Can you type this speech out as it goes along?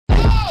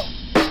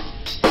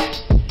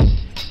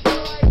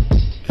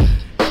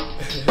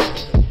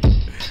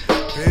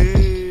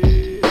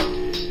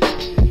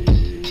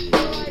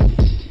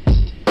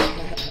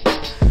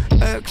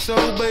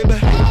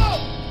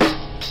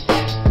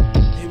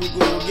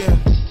Yeah.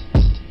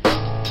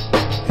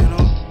 You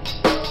know?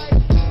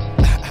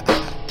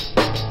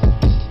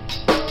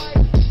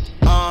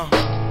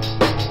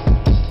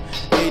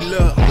 Hey,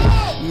 look.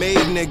 Made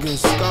niggas,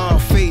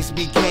 Scarface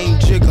became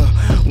Jigger.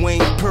 Wayne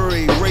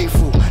Perry,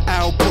 Rayful,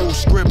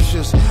 Outpost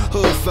Scriptures.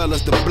 Hood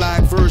fellas, the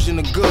black version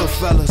of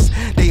Goodfellas.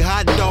 They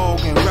hot dog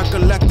and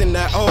recollecting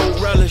that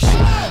old relish.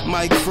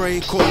 Mike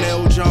Frey,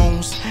 Cornell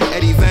Jones,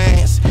 Eddie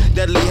Vance,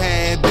 Deadly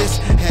Habits.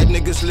 Had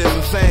niggas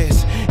living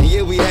fast. And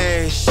yeah, we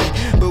had shit,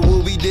 but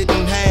what we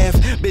didn't have.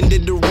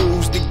 Bended the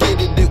rules to get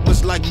it, it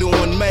was like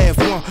doing math.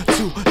 1,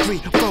 2, 3,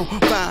 4,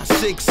 5,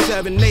 6,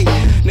 7, 8.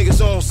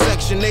 Niggas on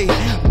Section 8,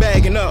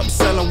 bagging up,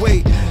 selling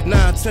weight.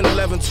 9, 10,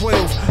 11,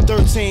 12,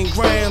 13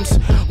 grams.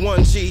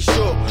 1G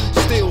short,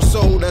 still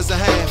sold as a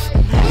half.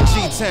 In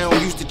G-Town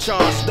used to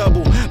charge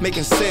double,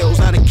 making sales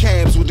out of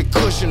cabs with the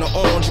kush and the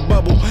orange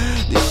bubble.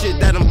 The shit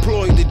that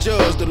employed the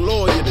judge, the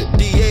lawyer, the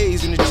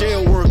DAs, and the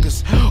jail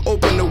workers.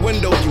 Open the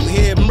window, you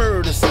hear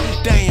murders.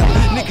 Damn,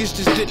 niggas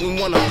just didn't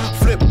wanna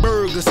flip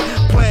burgers.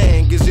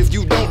 Plan, cause if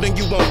you don't, then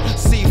you won't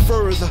see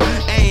further.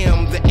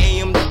 AM, the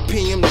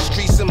PM, the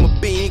streets I'm a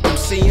being, come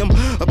see them.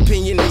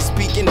 Opinion they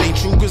speaking, they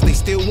true cause they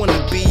still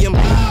wanna be them.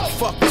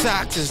 Fuck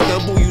taxes,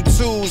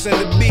 W2s and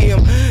the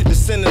BM.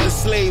 Descendant of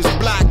slaves,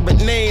 black but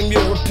name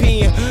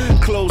European.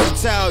 Clothes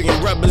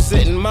Italian,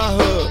 representing my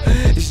hood.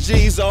 It's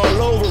G's all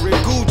over it,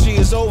 Gucci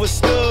is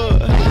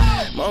overstood.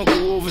 My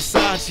uncle wore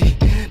Versace,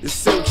 the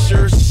silk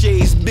shirts,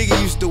 shades Biggie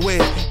used to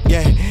wear.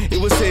 Yeah, it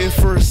was here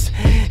first.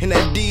 In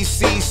that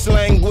DC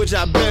slang which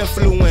I been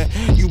fluent.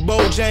 You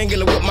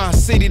bojangling with my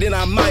city, then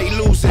I might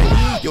lose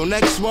it. Your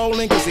neck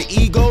swollen cause the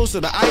ego, so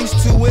the ice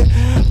to it.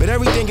 But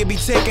everything can be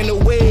taken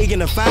away,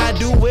 and if I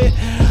do it,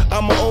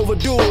 I'ma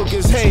overdo it.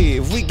 Cause hey,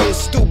 if we get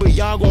stupid,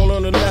 y'all gon'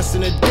 learn a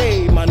lesson a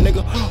day, my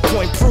nigga.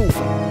 Point proof.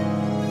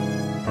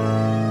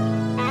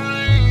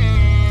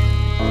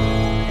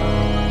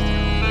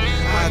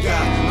 I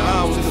got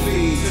hours to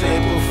feed, so they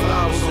put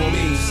flowers on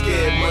me.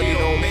 Scared money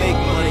don't make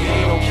money,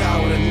 ain't no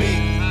coward in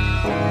me.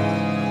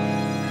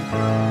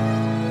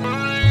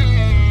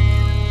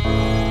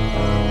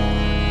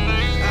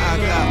 I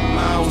got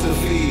mouths to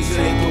feed, so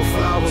they put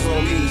flowers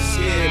on me.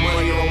 Scared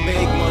money don't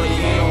make money,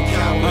 ain't no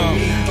coward in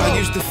me. I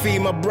used to feed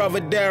my brother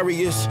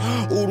Darius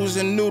oodles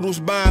and noodles,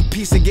 buying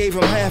pizza, gave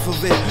him half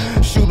of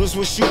it. Shooters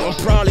were shooting,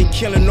 probably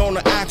killing on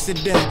an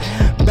accident.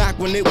 Back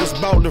when it was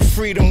about the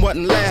freedom,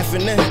 wasn't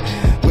laughing then.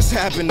 What's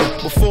happening?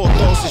 Before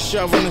thoughts of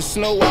shoveling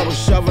snow, I was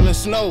shoveling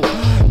snow.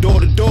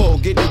 Door to door,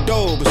 getting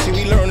dough. But see,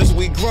 we learn as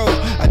we grow.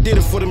 I did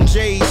it for them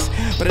J's,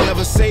 but I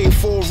never saved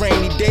for a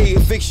rainy day.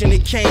 Eviction,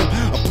 it came.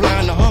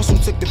 Applying the hustle,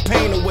 took the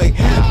pain away.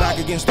 Back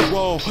against the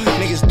wall,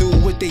 niggas do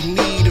what they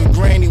need. If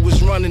Granny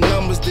was running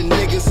numbers, the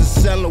niggas is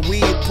selling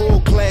weed.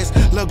 Poor class,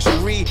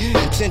 luxury,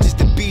 intentions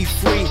to be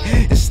free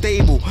and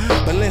stable.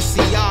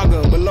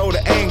 Balenciaga below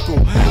the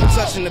ankle.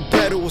 Touching the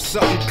pedal with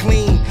something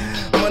clean.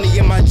 Money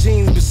in my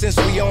jeans, but since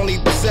we only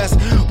possess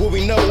what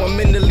we know, I'm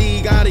in the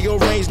league. Out of your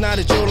range, not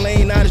at your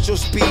lane, not at your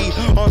speed.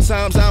 All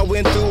times I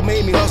went through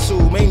made me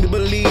hustle, made me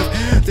believe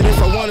that if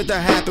I wanted to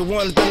happen,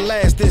 wanted to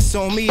last, this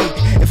on me.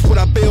 If what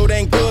I build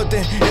ain't good,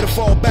 then it'll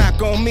fall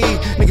back on me.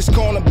 Niggas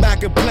calling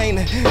back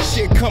complaining,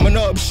 shit coming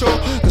up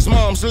short, cause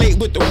mom's late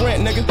with the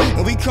rent, nigga,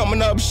 and we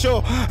coming up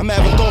short. I'm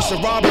having thoughts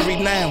of robbery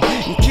now,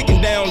 and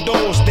kicking down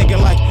doors, thinking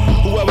like,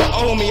 whoever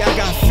owe me, I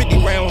got 50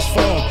 rounds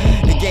for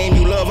him. The game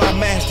you love, I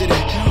mastered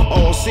it.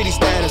 All city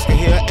status can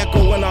hear an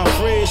echo in our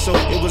fridge, so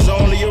it was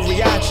only a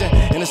reaction.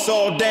 And it's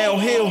all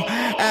downhill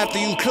after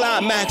you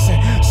climaxing.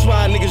 That's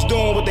why niggas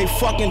doing what they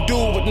fucking do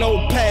with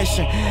no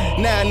passion.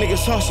 Now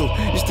niggas hustle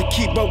just to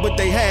keep up with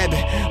they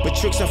habit. But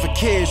tricks are for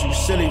kids, you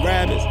silly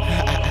rabbits.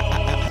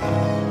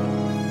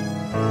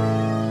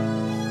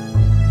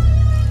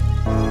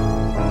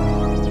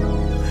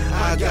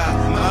 I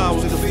got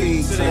mouths to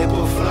feed, so they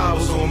put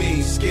flowers on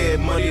me. Scared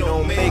money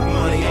don't make